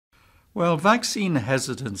Well, vaccine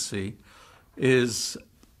hesitancy is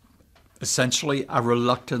essentially a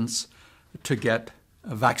reluctance to get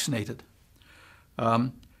vaccinated.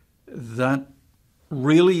 That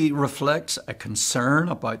really reflects a concern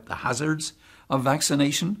about the hazards of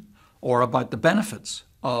vaccination or about the benefits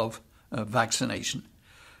of vaccination.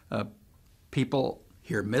 People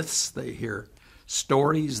hear myths, they hear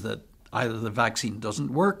stories that either the vaccine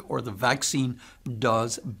doesn't work or the vaccine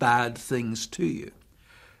does bad things to you.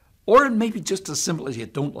 Or it may be just as simple as you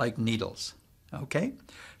don't like needles. Okay?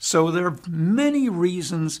 So there are many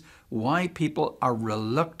reasons why people are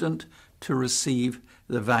reluctant to receive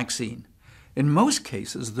the vaccine. In most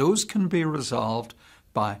cases, those can be resolved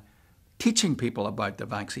by teaching people about the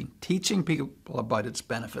vaccine, teaching people about its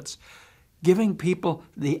benefits, giving people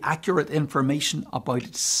the accurate information about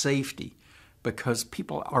its safety, because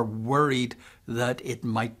people are worried that it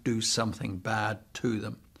might do something bad to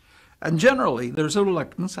them. And generally, there's a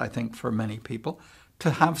reluctance, I think, for many people to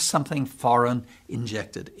have something foreign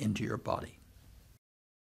injected into your body.